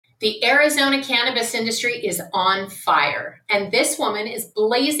The Arizona cannabis industry is on fire, and this woman is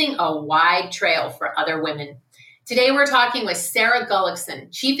blazing a wide trail for other women. Today, we're talking with Sara Gullickson,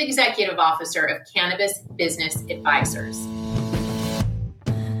 Chief Executive Officer of Cannabis Business Advisors.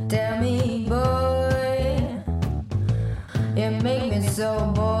 Tell me, boy, you make me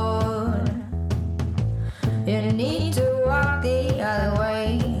so bored. You need to walk the other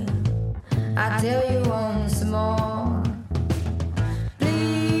way. I tell you once more.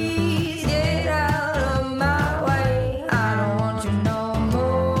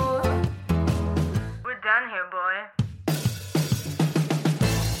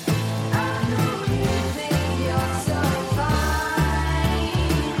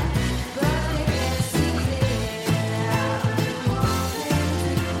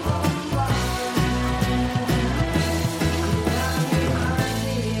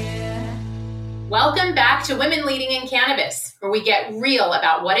 Welcome back to Women Leading in Cannabis, where we get real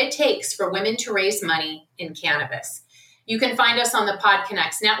about what it takes for women to raise money in cannabis. You can find us on the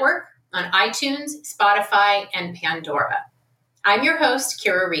PodConnects network, on iTunes, Spotify, and Pandora. I'm your host,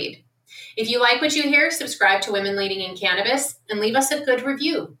 Kira Reed. If you like what you hear, subscribe to Women Leading in Cannabis and leave us a good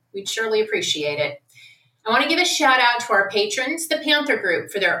review. We'd surely appreciate it. I want to give a shout out to our patrons, the Panther Group,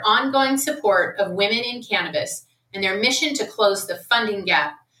 for their ongoing support of women in cannabis and their mission to close the funding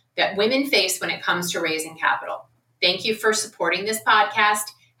gap that women face when it comes to raising capital. Thank you for supporting this podcast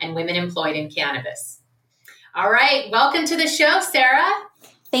and women employed in cannabis. All right, welcome to the show, Sara.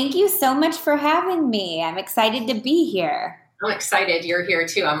 Thank you so much for having me. I'm excited to be here. I'm excited you're here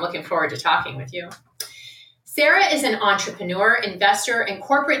too. I'm looking forward to talking with you. Sara is an entrepreneur, investor, and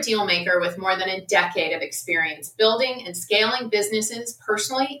corporate deal maker with more than a decade of experience building and scaling businesses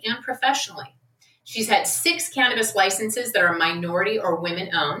personally and professionally. She's had 6 cannabis licenses that are minority or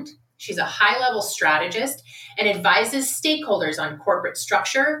women-owned. She's a high-level strategist and advises stakeholders on corporate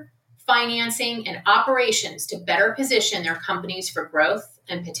structure, financing, and operations to better position their companies for growth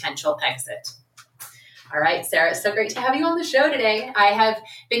and potential exit. All right, Sara, it's so great to have you on the show today. I have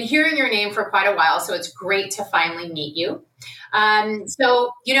been hearing your name for quite a while, so it's great to finally meet you. I'm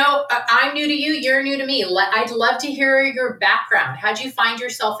new to you. You're new to me. I'd love to hear your background. How'd you find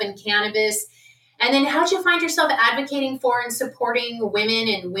yourself in cannabis? And then how'd you find yourself advocating for and supporting women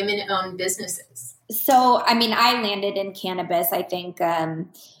and women-owned businesses? So, I landed in cannabis, I think,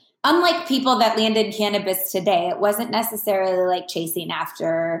 unlike people that landed in cannabis today, it wasn't necessarily like chasing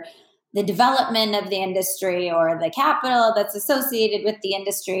after the development of the industry or the capital that's associated with the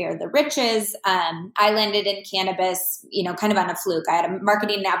industry or the riches. I landed in cannabis, kind of on a fluke. I had a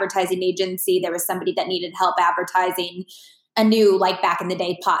marketing and advertising agency. There was somebody that needed help advertising a new, back in the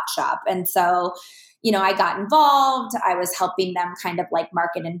day, pot shop. And so, I got involved. I was helping them kind of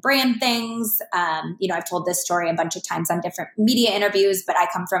market and brand things. I've told this story a bunch of times on different media interviews, but I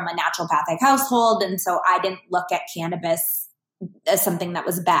come from a naturopathic household. And so I didn't look at cannabis as something that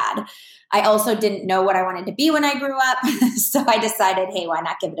was bad. I also didn't know what I wanted to be when I grew up. So I decided, hey, why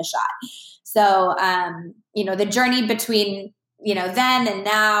not give it a shot? So, the journey between, then and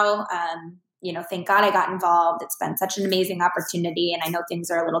now, thank God I got involved. It's been such an amazing opportunity. And I know things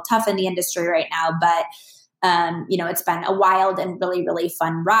are a little tough in the industry right now, but, it's been a wild and really, really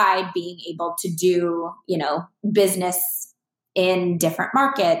fun ride being able to do, business in different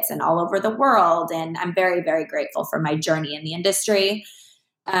markets and all over the world. And I'm very, very grateful for my journey in the industry.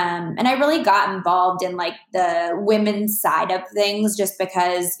 And I really got involved in the women's side of things just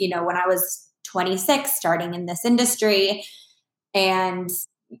because, when I was 26 starting in this industry and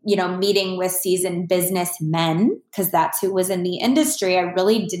meeting with seasoned businessmen, because that's who was in the industry, I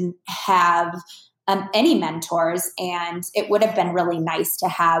really didn't have any mentors. And it would have been really nice to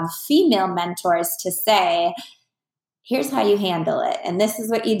have female mentors to say, here's how you handle it. And this is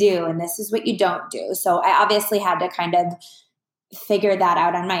what you do. And this is what you don't do. So I obviously had to kind of figure that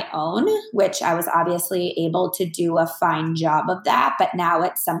out on my own, which I was obviously able to do a fine job of that. But now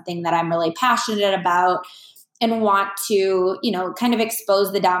it's something that I'm really passionate about and want to, kind of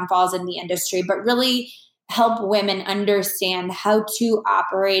expose the downfalls in the industry, but really help women understand how to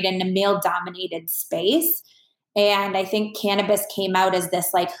operate in a male-dominated space. And I think cannabis came out as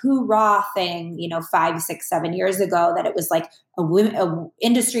this hoorah thing, 5, 6, 7 years ago, that it was a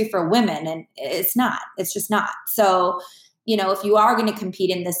industry for women. And it's not. It's just not. So, if you are going to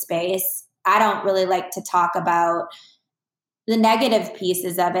compete in this space, I don't really like to talk about the negative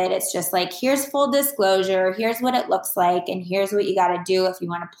pieces of it. It's just here's full disclosure, here's what it looks like, and here's what you got to do if you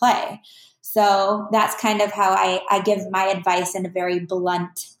want to play. So that's kind of how I give my advice in a very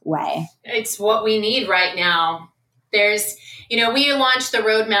blunt way. It's what we need right now. There's, we launched the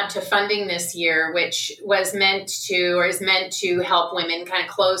roadmap to funding this year, which was meant to, or is meant to help women kind of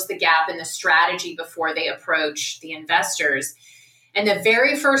close the gap in the strategy before they approach the investors. And the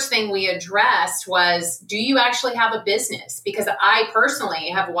very first thing we addressed was, do you actually have a business? Because I personally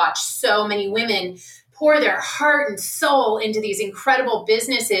have watched so many women pour their heart and soul into these incredible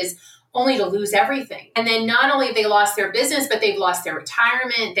businesses only to lose everything. And then not only have they lost their business, but they've lost their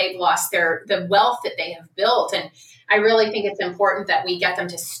retirement, they've lost the wealth that they have built. And I really think it's important that we get them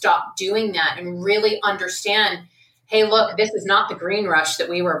to stop doing that and really understand, hey, look, this is not the green rush that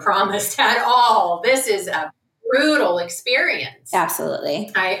we were promised at all. This is a brutal experience. Absolutely.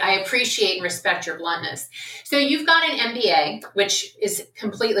 I appreciate and respect your bluntness. So you've got an MBA, which is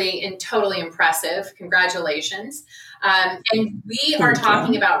completely and totally impressive. Congratulations. And we are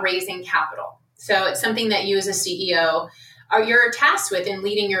talking about raising capital. So it's something that you as a CEO you're tasked with in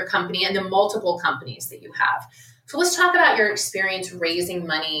leading your company and the multiple companies that you have. So let's talk about your experience raising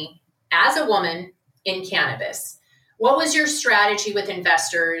money as a woman in cannabis. What was your strategy with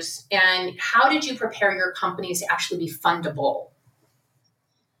investors, and how did you prepare your companies to actually be fundable?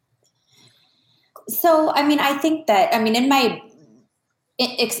 So, I think that, in my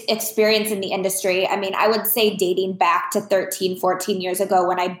experience in the industry, I would say dating back to 13, 14 years ago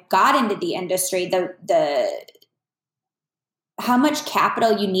when I got into the industry, the how much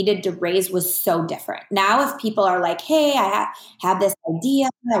capital you needed to raise was so different. Now, if people are like, hey, I have this idea,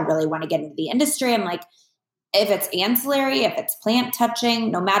 I really want to get into the industry, I'm like, if it's ancillary, if it's plant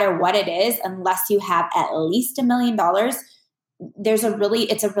touching, no matter what it is, unless you have at least $1 million,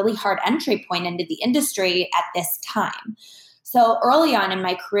 it's a really hard entry point into the industry at this time. So early on in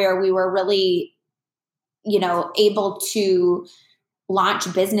my career, we were really, able to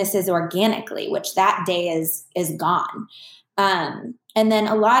launch businesses organically, which that day is gone. And then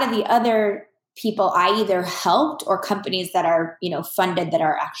a lot of the other people I either helped or companies that are, funded that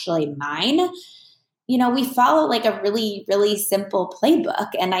are actually mine, we follow like a really, really simple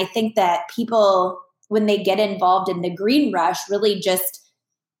playbook. And I think that people, when they get involved in the green rush, really just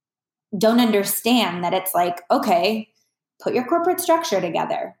don't understand that it's like, okay, put your corporate structure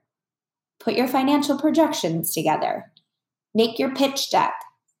together, put your financial projections together, make your pitch deck,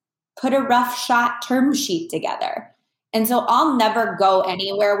 put a rough shot term sheet together. And so I'll never go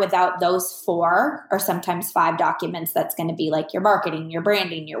anywhere without those 4 or sometimes 5 documents. That's going to be like your marketing, your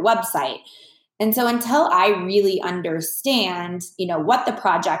branding, your website. And so until I really understand, what the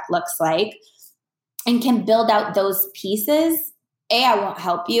project looks like and can build out those pieces, A, I won't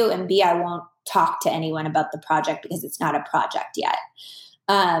help you, and B, I won't talk to anyone about the project because it's not a project yet.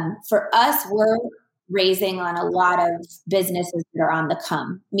 For us, we're raising on a lot of businesses that are on the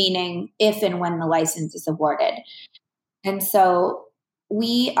come, meaning if and when the license is awarded. And so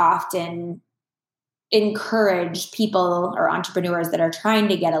we often encourage people or entrepreneurs that are trying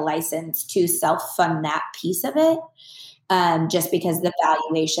to get a license to self-fund that piece of it, just because the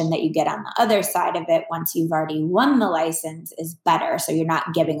valuation that you get on the other side of it once you've already won the license is better. So you're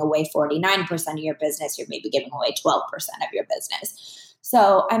not giving away 49% of your business, you're maybe giving away 12% of your business.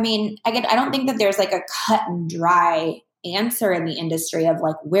 So, I don't think that there's like a cut and dry answer in the industry of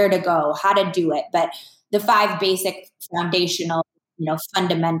like where to go, how to do it. But the 5 basic foundational,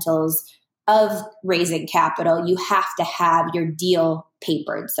 fundamentals of raising capital, you have to have your deal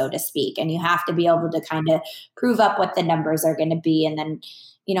papered, so to speak, and you have to be able to kind of prove up what the numbers are going to be. And then,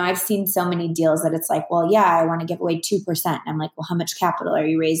 I've seen so many deals that it's like, well, yeah, I want to give away 2%. And I'm like, well, how much capital are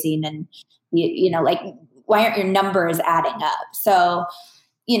you raising? And why aren't your numbers adding up? So,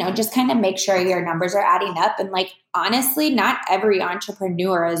 just kind of make sure your numbers are adding up. And like, honestly, not every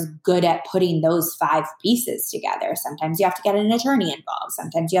entrepreneur is good at putting those 5 pieces together. Sometimes you have to get an attorney involved.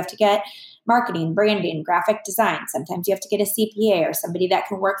 Sometimes you have to get marketing, branding, graphic design. Sometimes you have to get a CPA or somebody that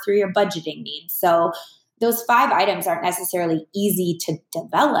can work through your budgeting needs. So those 5 items aren't necessarily easy to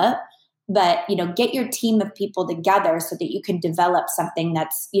develop, but, get your team of people together so that you can develop something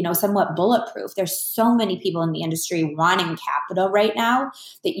that's, somewhat bulletproof. There's so many people in the industry wanting capital right now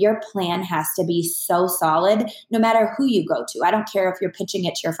that your plan has to be so solid, no matter who you go to. I don't care if you're pitching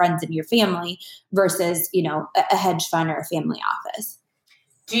it to your friends and your family versus, a hedge fund or a family office.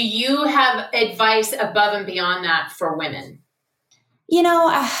 Do you have advice above and beyond that for women?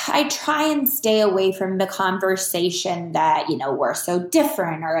 I try and stay away from the conversation that, we're so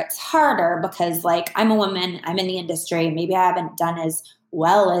different or it's harder because like I'm a woman, I'm in the industry. Maybe I haven't done as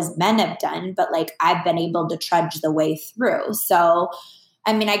well as men have done, but like I've been able to trudge the way through. So,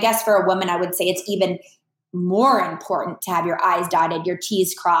 I guess for a woman, I would say it's even more important to have your I's dotted, your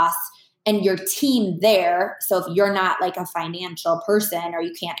T's crossed, and your team there. So if you're not like a financial person or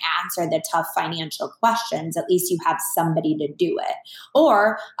you can't answer the tough financial questions, at least you have somebody to do it.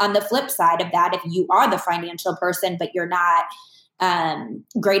 Or on the flip side of that, if you are the financial person, but you're not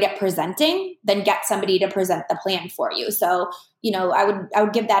great at presenting, then get somebody to present the plan for you. So, I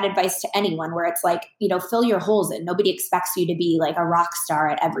would give that advice to anyone where it's like, fill your holes in. Nobody expects you to be like a rock star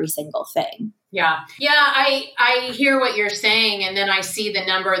at every single thing. Yeah. Yeah. I hear what you're saying. And then I see the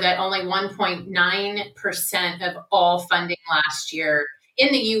number that only 1.9% of all funding last year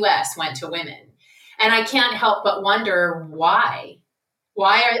in the US went to women. And I can't help but wonder why.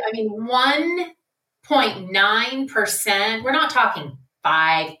 1.9%, we're not talking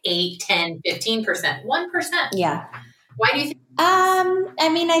 5, 8, 10, 15%, 1%. Yeah. Why do you think?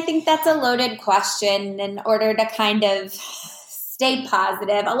 I think that's a loaded question in order to kind of stay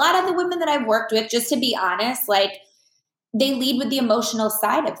positive. A lot of the women that I've worked with, just to be honest, like they lead with the emotional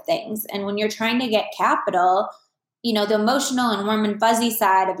side of things. And when you're trying to get capital, the emotional and warm and fuzzy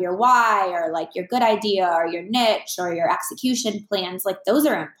side of your why or like your good idea or your niche or your execution plans, like those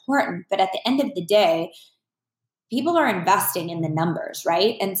are important. But at the end of the day, people are investing in the numbers,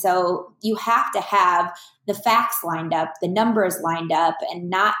 right? And so you have to have the facts lined up, the numbers lined up, and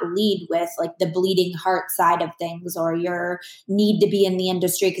not lead with like the bleeding heart side of things or your need to be in the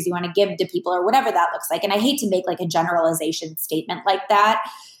industry because you want to give to people or whatever that looks like. And I hate to make like a generalization statement like that.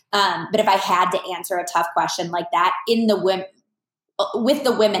 But if I had to answer a tough question like that with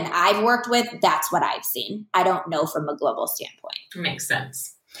the women I've worked with, that's what I've seen. I don't know from a global standpoint. Makes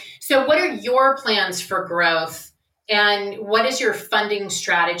sense. So what are your plans for growth? And what is your funding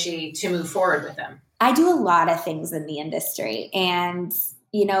strategy to move forward with them? I do a lot of things in the industry. And,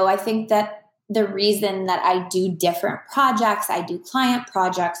 I think that the reason that I do different projects, I do client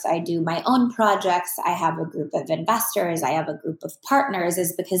projects, I do my own projects, I have a group of investors, I have a group of partners,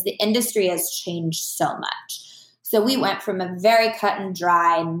 is because the industry has changed so much. So we went from a very cut and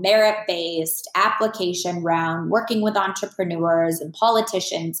dry, merit-based application round, working with entrepreneurs and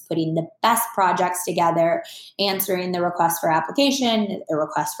politicians, putting the best projects together, answering the request for application, the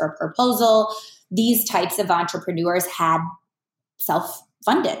request for proposal. These types of entrepreneurs had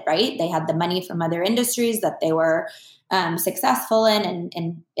self-funded, right? They had the money from other industries that they were successful in,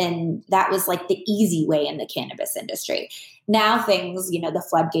 and that was like the easy way in the cannabis industry. Now things, the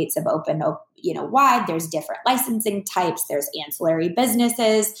floodgates have opened, wide. There's different licensing types. There's ancillary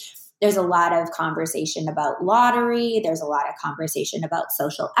businesses. There's a lot of conversation about lottery. There's a lot of conversation about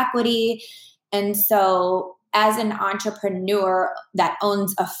social equity. And so as an entrepreneur that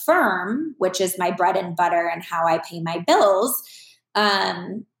owns a firm, which is my bread and butter and how I pay my bills,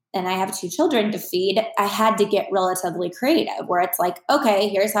 and I have 2 children to feed, I had to get relatively creative where it's like, okay,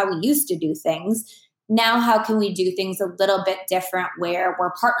 here's how we used to do things. Now, how can we do things a little bit different where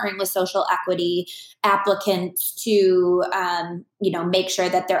we're partnering with social equity applicants to, make sure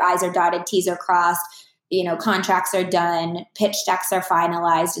that their I's are dotted, T's are crossed, contracts are done, pitch decks are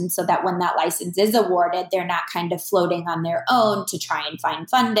finalized. And so that when that license is awarded, they're not kind of floating on their own to try and find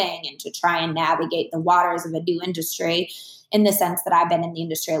funding and to try and navigate the waters of a new industry, in the sense that I've been in the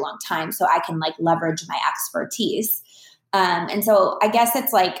industry a long time. So I can like leverage my expertise. And so I guess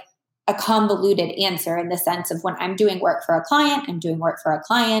it's like a convoluted answer in the sense of when I'm doing work for a client, I'm doing work for a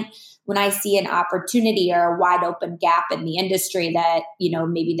client. When I see an opportunity or a wide open gap in the industry that,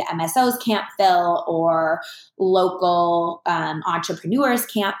 maybe the MSOs can't fill or local entrepreneurs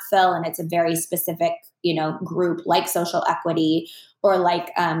can't fill, and it's a very specific, group like social equity or like,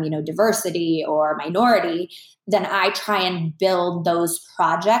 diversity or minority, then I try and build those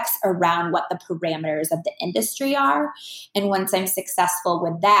projects around what the parameters of the industry are. And once I'm successful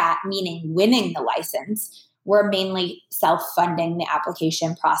with that, meaning winning the license, we're mainly self-funding the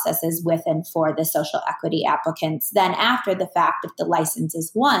application processes with and for the social equity applicants. Then after the fact, if the license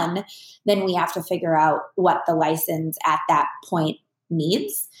is won, then we have to figure out what the license at that point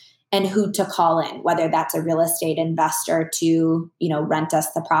needs and who to call in, whether that's a real estate investor to, rent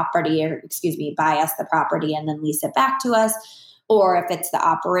us the property or, buy us the property and then lease it back to us, or if it's the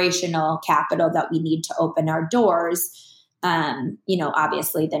operational capital that we need to open our doors.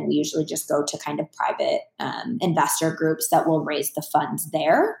 Obviously, then we usually just go to kind of private investor groups that will raise the funds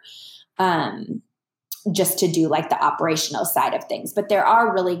there just to do like the operational side of things. But there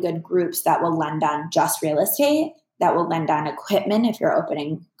are really good groups that will lend on just real estate, that will lend on equipment if you're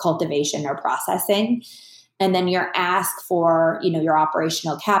opening cultivation or processing. And then your ask for, your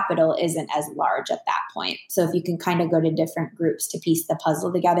operational capital isn't as large at that point. So if you can kind of go to different groups to piece the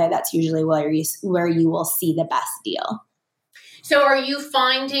puzzle together, that's usually where you will see the best deal. So are you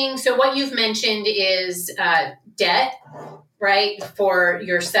finding, so what you've mentioned is debt right, for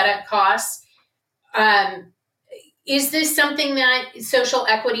your setup costs. Is this something that social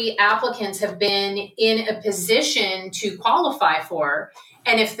equity applicants have been in a position to qualify for?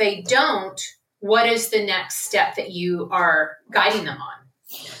 And if they don't, what is the next step that you are guiding them on?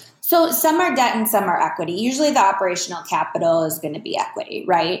 So some are debt and some are equity. Usually the operational capital is going to be equity,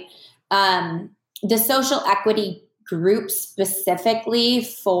 right? The social equity group specifically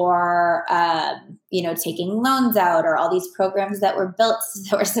for, taking loans out, or all these programs that were built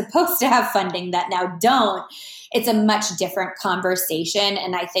that were supposed to have funding that now don't, it's a much different conversation.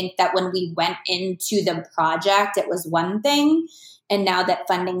 And I think that when we went into the project, it was one thing. And now that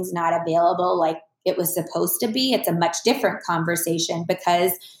funding's not available like it was supposed to be, it's a much different conversation,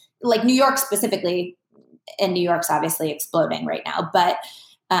 because like New York specifically, and New York's obviously exploding right now, but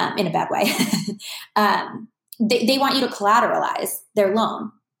in a bad way, they want you to collateralize their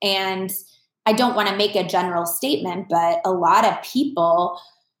loan. And I don't want to make a general statement, but a lot of people,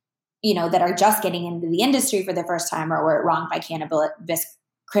 that are just getting into the industry for the first time or were wronged by cannabis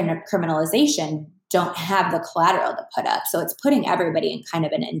criminalization don't have the collateral to put up. So it's putting everybody in kind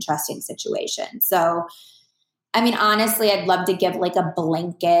of an interesting situation. So, I mean, honestly, I'd love to give like a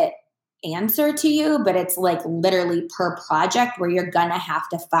blanket answer to you, but it's like literally per project where you're going to have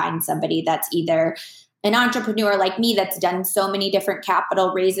to find somebody that's either an entrepreneur like me that's done so many different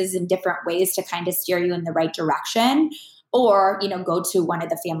capital raises in different ways to kind of steer you in the right direction, or, go to one of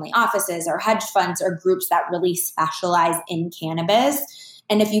the family offices or hedge funds or groups that really specialize in cannabis.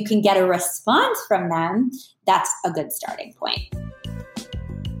 And if you can get a response from them, that's a good starting point.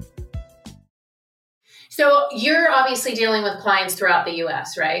 So you're obviously dealing with clients throughout the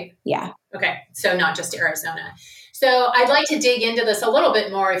U.S., right? Yeah. Okay. So not just Arizona. So I'd like to dig into this a little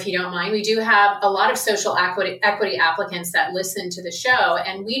bit more, if you don't mind. We do have a lot of social equity applicants that listen to the show,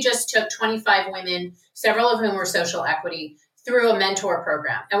 and we just took 25 women, several of whom were social equity, through a mentor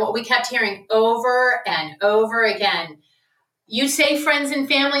program. And what we kept hearing over and over again, you say friends and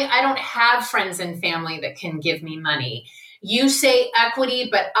family. I don't have friends and family that can give me money. You say equity,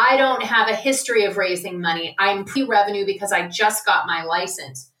 but I don't have a history of raising money. I'm pre-revenue because I just got my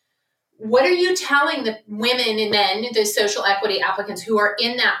license. What are you telling the women and men, the social equity applicants who are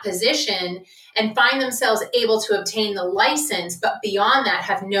in that position and find themselves able to obtain the license, but beyond that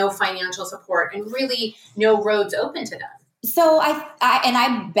have no financial support and really no roads open to them? So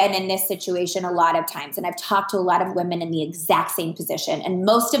I've been in this situation a lot of times, and I've talked to a lot of women in the exact same position, and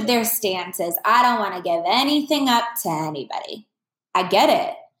most of their stance is, I don't want to give anything up to anybody. I get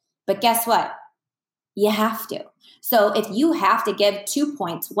it. But guess what? You have to. So if you have to give 2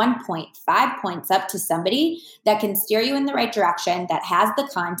 points, 1 point, 5 points up to somebody that can steer you in the right direction, that has the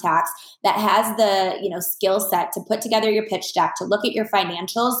contacts, that has the, skill set to put together your pitch deck, to look at your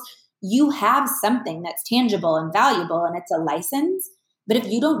financials, you have something that's tangible and valuable, and it's a license. But if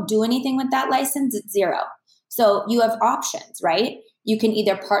you don't do anything with that license, it's zero. So you have options, right? You can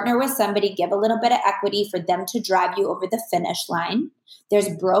either partner with somebody, give a little bit of equity for them to drive you over the finish line.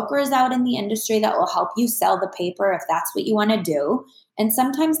 There's brokers out in the industry that will help you sell the paper if that's what you want to do. And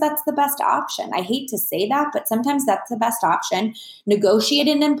sometimes that's the best option. I hate to say that, but sometimes that's the best option. Negotiate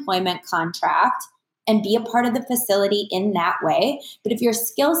an employment contract and be a part of the facility in that way. But if your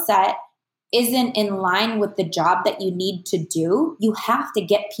skill set isn't in line with the job that you need to do, you have to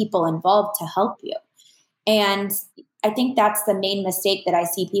get people involved to help you. And I think that's the main mistake that I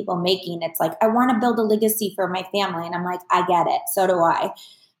see people making. It's like, I want to build a legacy for my family. And I'm like, I get it. So do I.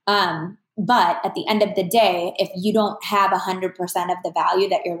 But at the end of the day, if you don't have 100% of the value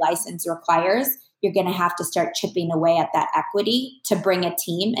that your license requires, you're going to have to start chipping away at that equity to bring a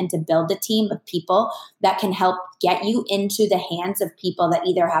team and to build a team of people that can help get you into the hands of people that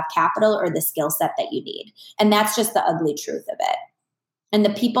either have capital or the skill set that you need. And that's just the ugly truth of it. And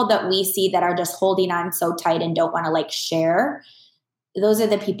the people that we see that are just holding on so tight and don't want to share, those are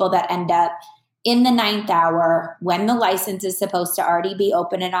the people that end up in the 9th hour when the license is supposed to already be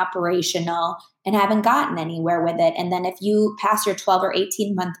open and operational and haven't gotten anywhere with it. And then if you pass your 12 or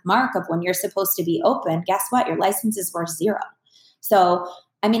 18 month mark of when you're supposed to be open, guess what? Your license is worth zero. So,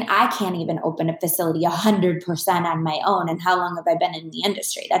 I can't even open a facility 100% on my own. And how long have I been in the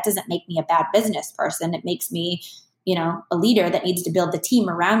industry? That doesn't make me a bad business person. It makes me a leader that needs to build the team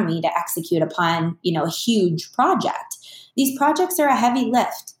around me to execute upon, a huge project. These projects are a heavy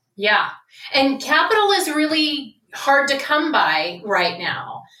lift. Yeah. And capital is really hard to come by right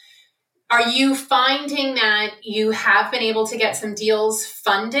now. Are you finding that you have been able to get some deals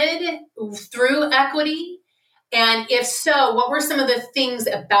funded through equity? And if so, what were some of the things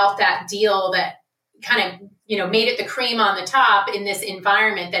about that deal that kind of, made it the cream on the top in this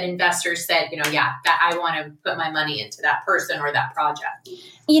environment that investors said, that I want to put my money into that person or that project?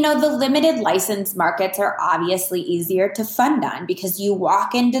 The limited license markets are obviously easier to fund on because you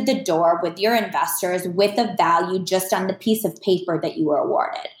walk into the door with your investors with a value just on the piece of paper that you were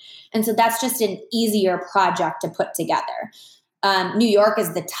awarded. And so that's just an easier project to put together. New York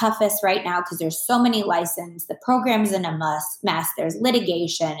is the toughest right now because there's so many licenses. The program's in a mess. There's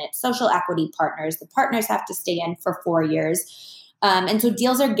litigation. It's social equity partners. The partners have to stay in for 4 years. And so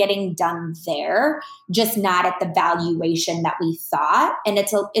deals are getting done there, just not at the valuation that we thought. And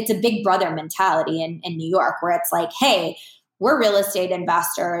it's a big brother mentality in New York where it's like, hey, we're real estate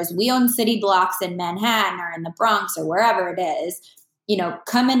investors. We own city blocks in Manhattan or in the Bronx or wherever it is.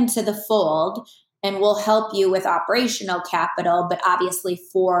 Come into the fold and we'll help you with operational capital. But obviously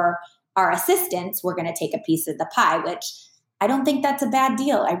for our assistants, we're going to take a piece of the pie, which I don't think that's a bad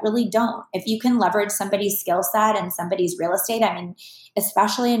deal. I really don't. If you can leverage somebody's skill set and somebody's real estate, I mean,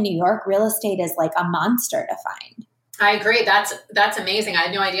 especially in New York, real estate is like a monster to find. I agree. That's amazing. I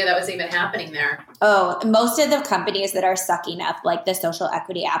had no idea that was even happening there. Oh, most of the companies that are sucking up like the social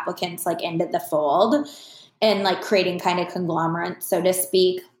equity applicants like into the fold and like creating kind of conglomerates, so to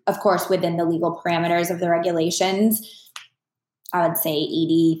speak, of course, within the legal parameters of the regulations, I would say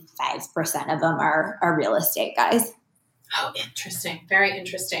 85% of them are real estate guys. Oh, interesting. Very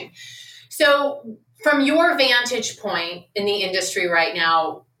interesting. So from your vantage point in the industry right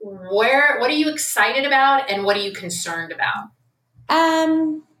now, what are you excited about and what are you concerned about?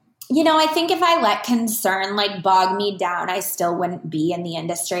 I think if I let concern like bog me down, I still wouldn't be in the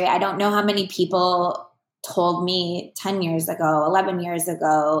industry. I don't know how many people told me 10 years ago, 11 years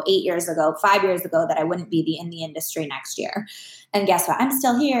ago, 8 years ago, 5 years ago that I wouldn't be in the industry next year. And guess what? I'm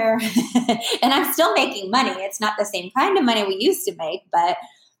still here and I'm still making money. It's not the same kind of money we used to make, but,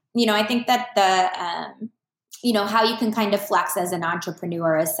 I think that how you can kind of flex as an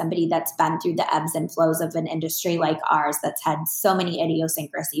entrepreneur as somebody that's been through the ebbs and flows of an industry like ours that's had so many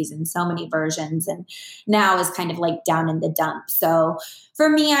idiosyncrasies and so many versions and now is kind of like down in the dumps. So for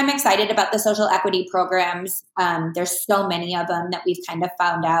me, I'm excited about the social equity programs. There's so many of them that we've kind of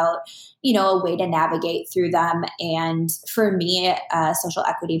found out, a way to navigate through them. And for me, social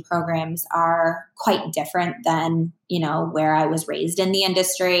equity programs are quite different than, where I was raised in the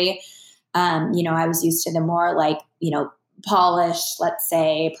industry. I was used to the more like, polished, let's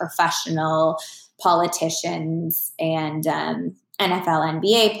say, professional politicians and NFL,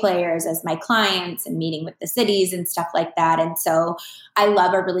 NBA players as my clients and meeting with the cities and stuff like that. And so I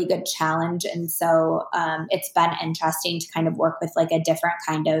love a really good challenge. And so it's been interesting to kind of work with like a different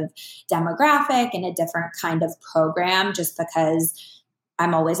kind of demographic and a different kind of program just because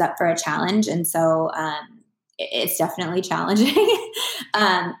I'm always up for a challenge. And so it's definitely challenging.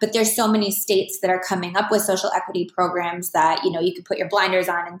 But there's so many states that are coming up with social equity programs that, you could put your blinders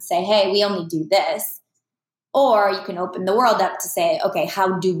on and say, hey, we only do this. Or you can open the world up to say, okay,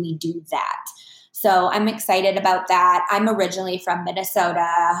 how do we do that? So I'm excited about that. I'm originally from Minnesota.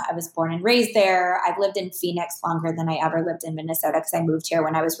 I was born and raised there. I've lived in Phoenix longer than I ever lived in Minnesota because I moved here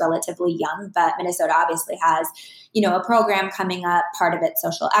when I was relatively young. But Minnesota obviously has, a program coming up. Part of it's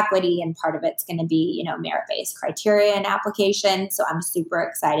social equity and part of it's going to be, merit-based criteria and application. So I'm super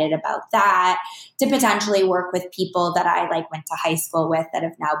excited about that to potentially work with people that I went to high school with that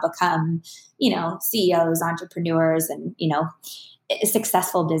have now become, CEOs, entrepreneurs, and,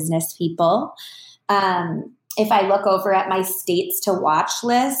 successful business people. If I look over at my states to watch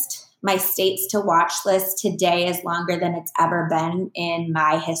list, my states to watch list today is longer than it's ever been in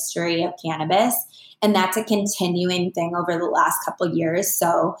my history of cannabis. And that's a continuing thing over the last couple of years.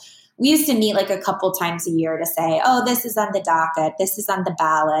 So we used to meet like a couple times a year to say, oh, this is on the docket, this is on the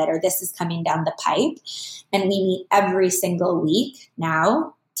ballot, or this is coming down the pipe. And we meet every single week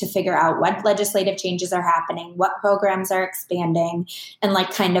now to figure out what legislative changes are happening, what programs are expanding, and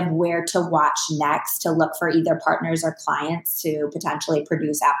kind of where to watch next to look for either partners or clients to potentially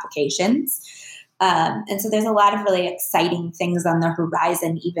produce applications. And so there's a lot of really exciting things on the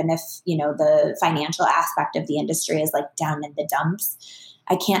horizon, even if, the financial aspect of the industry is down in the dumps.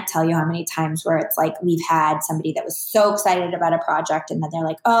 I can't tell you how many times where it's we've had somebody that was so excited about a project and then they're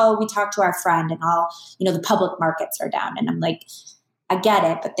like, oh, we talked to our friend and all, the public markets are down. And I'm like, I get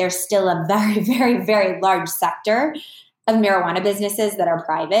it, but there's still a very, very, very large sector of marijuana businesses that are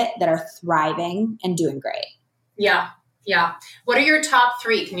private, that are thriving and doing great. Yeah. Yeah. What are your top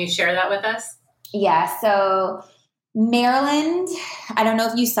three? Can you share that with us? Yeah. So Maryland, I don't know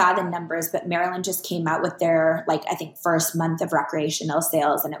if you saw the numbers, but Maryland just came out with their, I think first month of recreational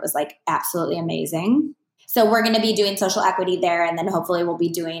sales. And it was absolutely amazing. So we're going to be doing social equity there. And then hopefully we'll be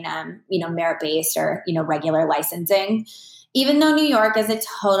doing, merit-based or, regular licensing. Even though New York is a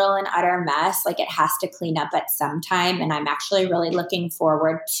total and utter mess, like it has to clean up at some time. And I'm actually really looking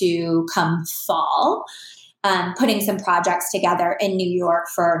forward to come fall, putting some projects together in New York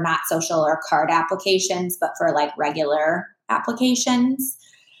for not social or card applications, but for like regular applications.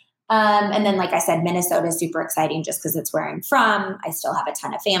 And then, like I said, Minnesota is super exciting just because it's where I'm from. I still have a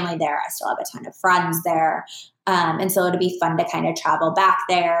ton of family there. I still have a ton of friends there. And so it'll be fun to kind of travel back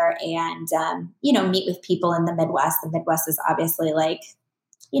there and, meet with people in the Midwest. The Midwest is obviously like,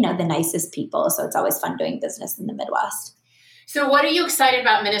 the nicest people. So it's always fun doing business in the Midwest. So what are you excited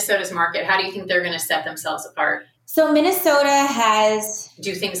about Minnesota's market? How do you think they're going to set themselves apart? So Minnesota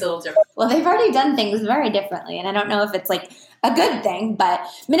do things a little different. Well, they've already done things very differently. And I don't know if it's like a good thing, but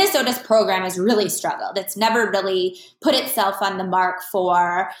Minnesota's program has really struggled. It's never really put itself on the mark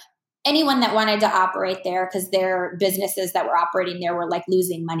for anyone that wanted to operate there because their businesses that were operating there were like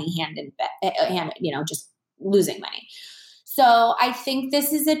losing money hand, just losing money. So I think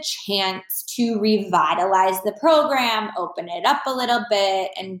this is a chance to revitalize the program, open it up a little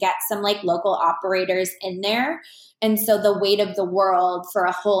bit, and get some like local operators in there. And so the weight of the world for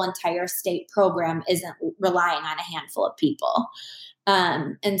a whole entire state program isn't relying on a handful of people.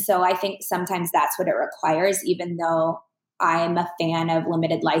 And so I think sometimes that's what it requires, even though I am a fan of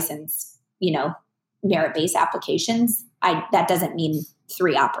limited license, merit-based applications. That doesn't mean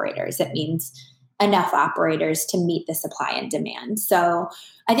 3 operators. It means enough operators to meet the supply and demand. So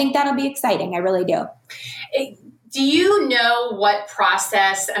I think that'll be exciting. I really do. Do you know what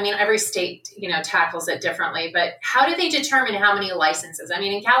process, every state, tackles it differently, but how do they determine how many licenses?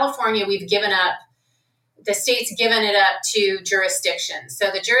 In California, the state's given it up to jurisdictions.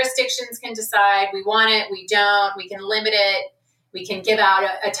 So the jurisdictions can decide we want it, we don't, we can limit it, we can give out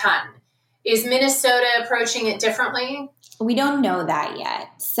a ton. Is Minnesota approaching it differently? We don't know that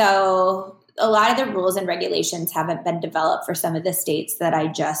yet. So a lot of the rules and regulations haven't been developed for some of the states that I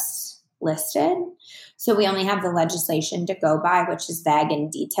just listed. So we only have the legislation to go by, which is vague in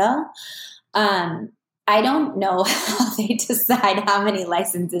detail. I don't know how they decide how many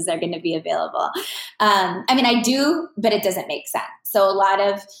licenses are going to be available. I do, but it doesn't make sense. So a lot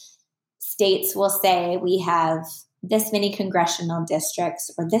of states will say we have this many congressional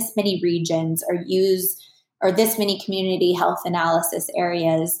districts or this many regions or this many community health analysis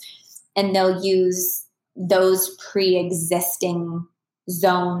areas, and they'll use those pre-existing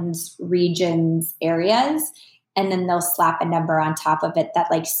zones, regions, areas, and then they'll slap a number on top of it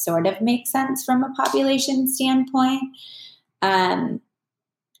that like sort of makes sense from a population standpoint.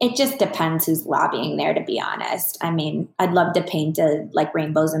 It just depends who's lobbying there, to be honest. I'd love to paint a like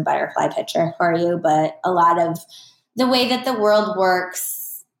rainbows and butterfly picture for you, but a lot of the way that the world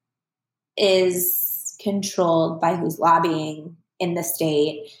works is controlled by who's lobbying in the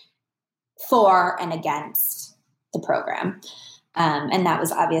state for and against the program. And that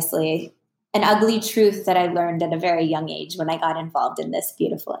was obviously an ugly truth that I learned at a very young age when I got involved in this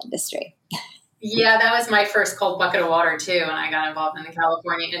beautiful industry. Yeah, that was my first cold bucket of water too when I got involved in the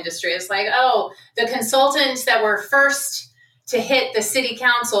California industry. It's like, the consultants that were first to hit the city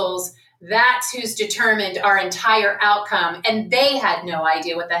councils, that's who's determined our entire outcome. And they had no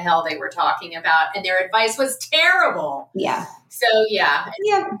idea what the hell they were talking about. And their advice was terrible. Yeah. So, yeah.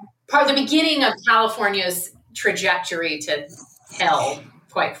 Part of the beginning of California's trajectory to hell,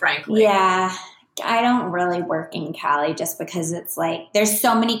 quite frankly. Yeah. I don't really work in Cali just because it's like there's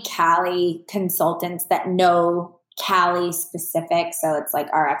so many Cali consultants that know Cali specific. So it's like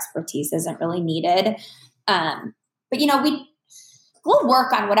our expertise isn't really needed. But we'll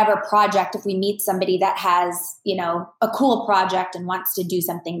work on whatever project if we meet somebody that has, a cool project and wants to do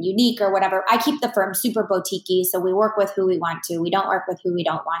something unique or whatever. I keep the firm super boutique-y, so we work with who we want to. We don't work with who we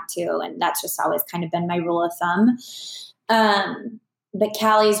don't want to. And that's just always kind of been my rule of thumb. But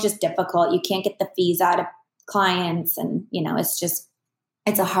Cali is just difficult. You can't get the fees out of clients. And,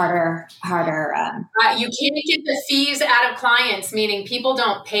 it's a harder. You can't get the fees out of clients, meaning people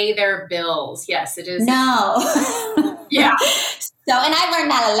don't pay their bills. Yes, it is. No. Yeah. So, and I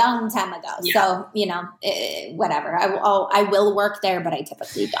learned that a long time ago. Yeah. So, whatever. I will work there, but I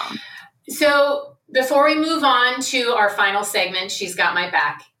typically don't. So before we move on to our final segment, She's Got My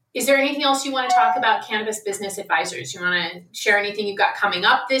Back, is there anything else you want to talk about Cannabis Business Advisors? You want to share anything you've got coming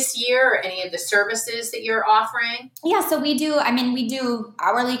up this year or any of the services that you're offering? Yeah, so we do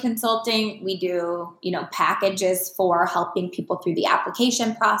hourly consulting. We do, packages for helping people through the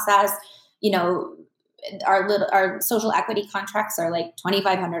application process. Our social equity contracts are like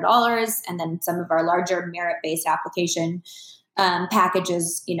 $2,500. And then some of our larger merit-based application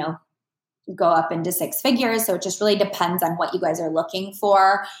packages, go up into six figures. So it just really depends on what you guys are looking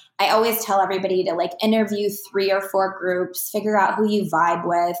for. I always tell everybody to like interview 3 or 4 groups, figure out who you vibe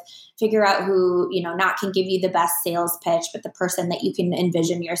with, figure out who, not can give you the best sales pitch, but the person that you can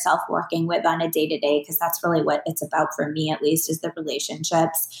envision yourself working with on a day-to-day, because that's really what it's about for me, at least, is the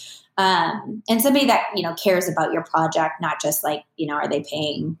relationships. And somebody that, cares about your project, not just like, are they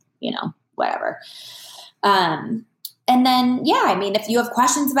paying, whatever. And then, if you have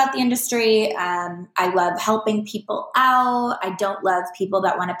questions about the industry, I love helping people out. I don't love people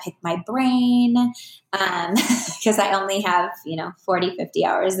that want to pick my brain because I only have, 40, 50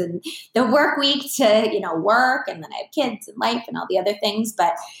 hours in the work week to, work. And then I have kids and life and all the other things.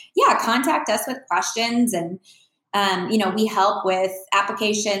 But contact us with questions. And, we help with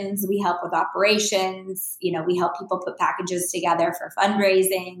applications. We help with operations. We help people put packages together for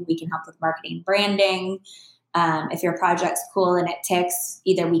fundraising. We can help with marketing, branding. If your project's cool and it ticks,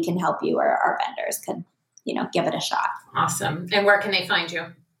 either we can help you or our vendors can, give it a shot. Awesome. And where can they find you?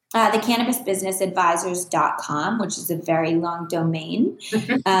 The cannabisbusinessadvisors.com, which is a very long domain.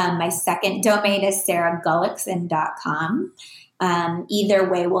 My second domain is saragullickson.com. Either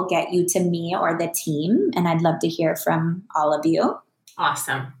way will get you to me or the team. And I'd love to hear from all of you.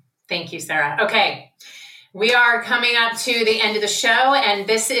 Awesome. Thank you, Sara. Okay. We are coming up to the end of the show, and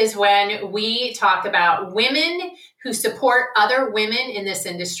this is when we talk about women who support other women in this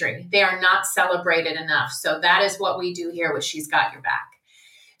industry. They are not celebrated enough. So that is what we do here with She's Got Your Back.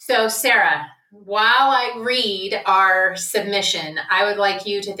 So Sara, while I read our submission, I would like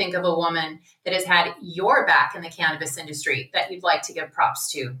you to think of a woman that has had your back in the cannabis industry that you'd like to give props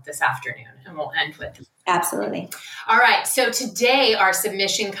to this afternoon, and we'll end with. Absolutely. All right. So today our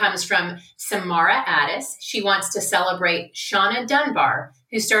submission comes from Samara Addis. She wants to celebrate Shauna Dunbar,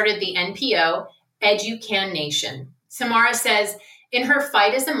 who started the NPO Educan Nation. Samara says, in her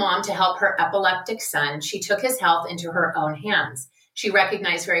fight as a mom to help her epileptic son, she took his health into her own hands. She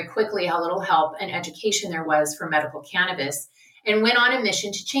recognized very quickly how little help and education there was for medical cannabis and went on a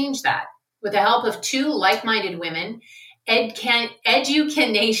mission to change that. With the help of 2 like-minded women,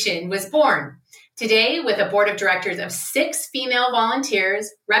 Educan Nation was born. Today, with a board of directors of 6 female volunteers,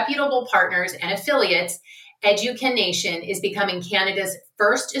 reputable partners, and affiliates, Educan Nation is becoming Canada's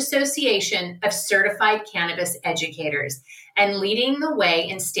first association of certified cannabis educators and leading the way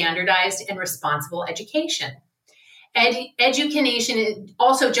in standardized and responsible education. Educan Nation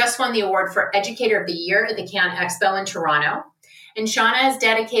also just won the award for Educator of the Year at the Can Expo in Toronto. And Shauna has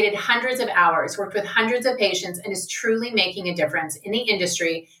dedicated hundreds of hours, worked with hundreds of patients, and is truly making a difference in the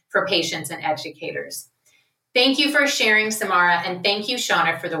industry for patients and educators. Thank you for sharing, Samara, and thank you,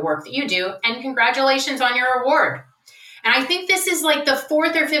 Shauna, for the work that you do, and congratulations on your award. And I think this is like the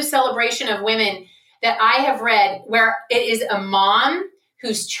 4th or 5th celebration of women that I have read where it is a mom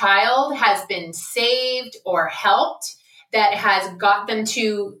whose child has been saved or helped that has got them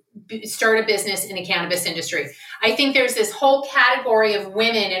to start a business in the cannabis industry. I think there's this whole category of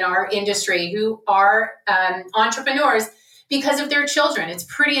women in our industry who are entrepreneurs because of their children. It's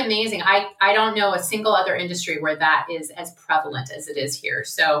pretty amazing. I don't know a single other industry where that is as prevalent as it is here.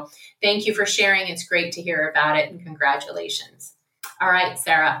 So thank you for sharing. It's great to hear about it, and congratulations. All right,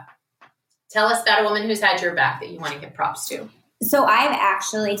 Sara, tell us about a woman who's had your back that you want to give props to. So I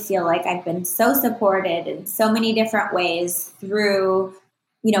actually feel like I've been so supported in so many different ways through,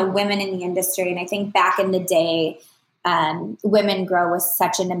 women in the industry. And I think back in the day, Women Grow was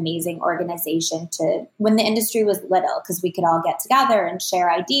such an amazing organization when the industry was little, because we could all get together and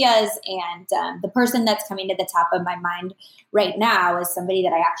share ideas. And the person that's coming to the top of my mind right now is somebody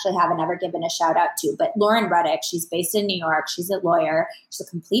that I actually haven't ever given a shout out to, but Lauren Ruddick. She's based in New York. She's a lawyer. She's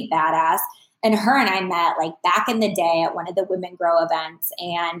a complete badass. And her and I met back in the day at one of the Women Grow events.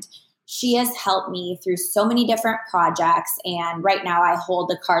 And she has helped me through so many different projects. And right now I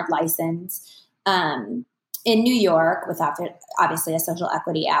hold a card license in New York with obviously a social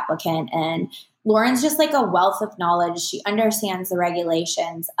equity applicant. And Lauren's just a wealth of knowledge. She understands the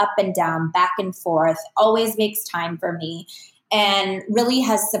regulations up and down, back and forth, always makes time for me, and really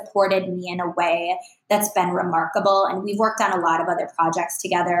has supported me in a way that's been remarkable. And we've worked on a lot of other projects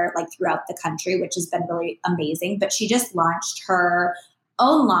together, throughout the country, which has been really amazing. But she just launched her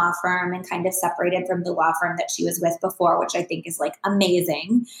own law firm and kind of separated from the law firm that she was with before, which I think is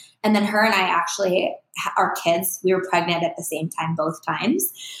amazing. And then her and I actually, our kids, we were pregnant at the same time, both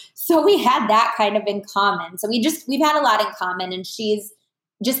times. So we had that kind of in common. So we've had a lot in common, and she's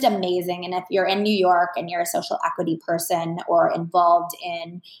just amazing. And if you're in New York and you're a social equity person or involved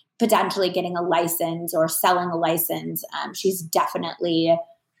in potentially getting a license or selling a license, she's definitely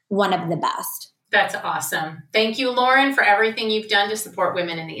one of the best. That's awesome. Thank you, Lauren, for everything you've done to support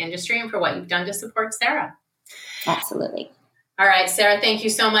women in the industry and for what you've done to support Sara. Absolutely. All right, Sara, thank you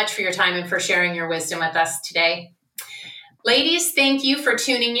so much for your time and for sharing your wisdom with us today. Ladies, thank you for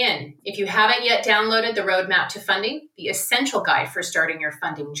tuning in. If you haven't yet downloaded the Roadmap to Funding, the essential guide for starting your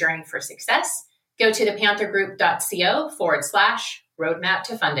funding journey for success, go to thepanthergroup.co/roadmap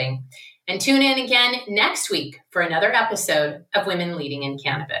to funding and tune in again next week for another episode of Women Leading in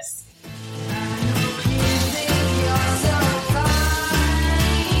Cannabis.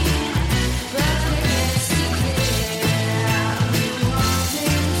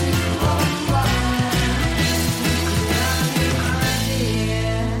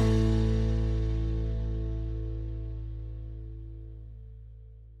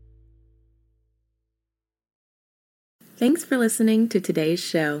 Thanks for listening to today's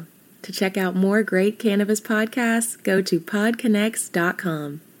show. To check out more great cannabis podcasts, go to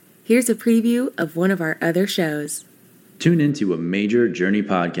podconnects.com. Here's a preview of one of our other shows. Tune into a Major Journey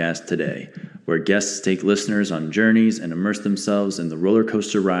podcast today, where guests take listeners on journeys and immerse themselves in the roller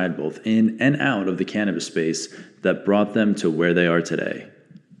coaster ride both in and out of the cannabis space that brought them to where they are today.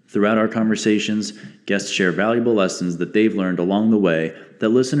 Throughout our conversations, guests share valuable lessons that they've learned along the way that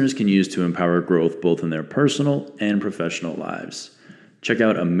listeners can use to empower growth both in their personal and professional lives. Check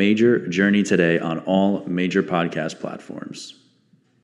out A Major Journey today on all major podcast platforms.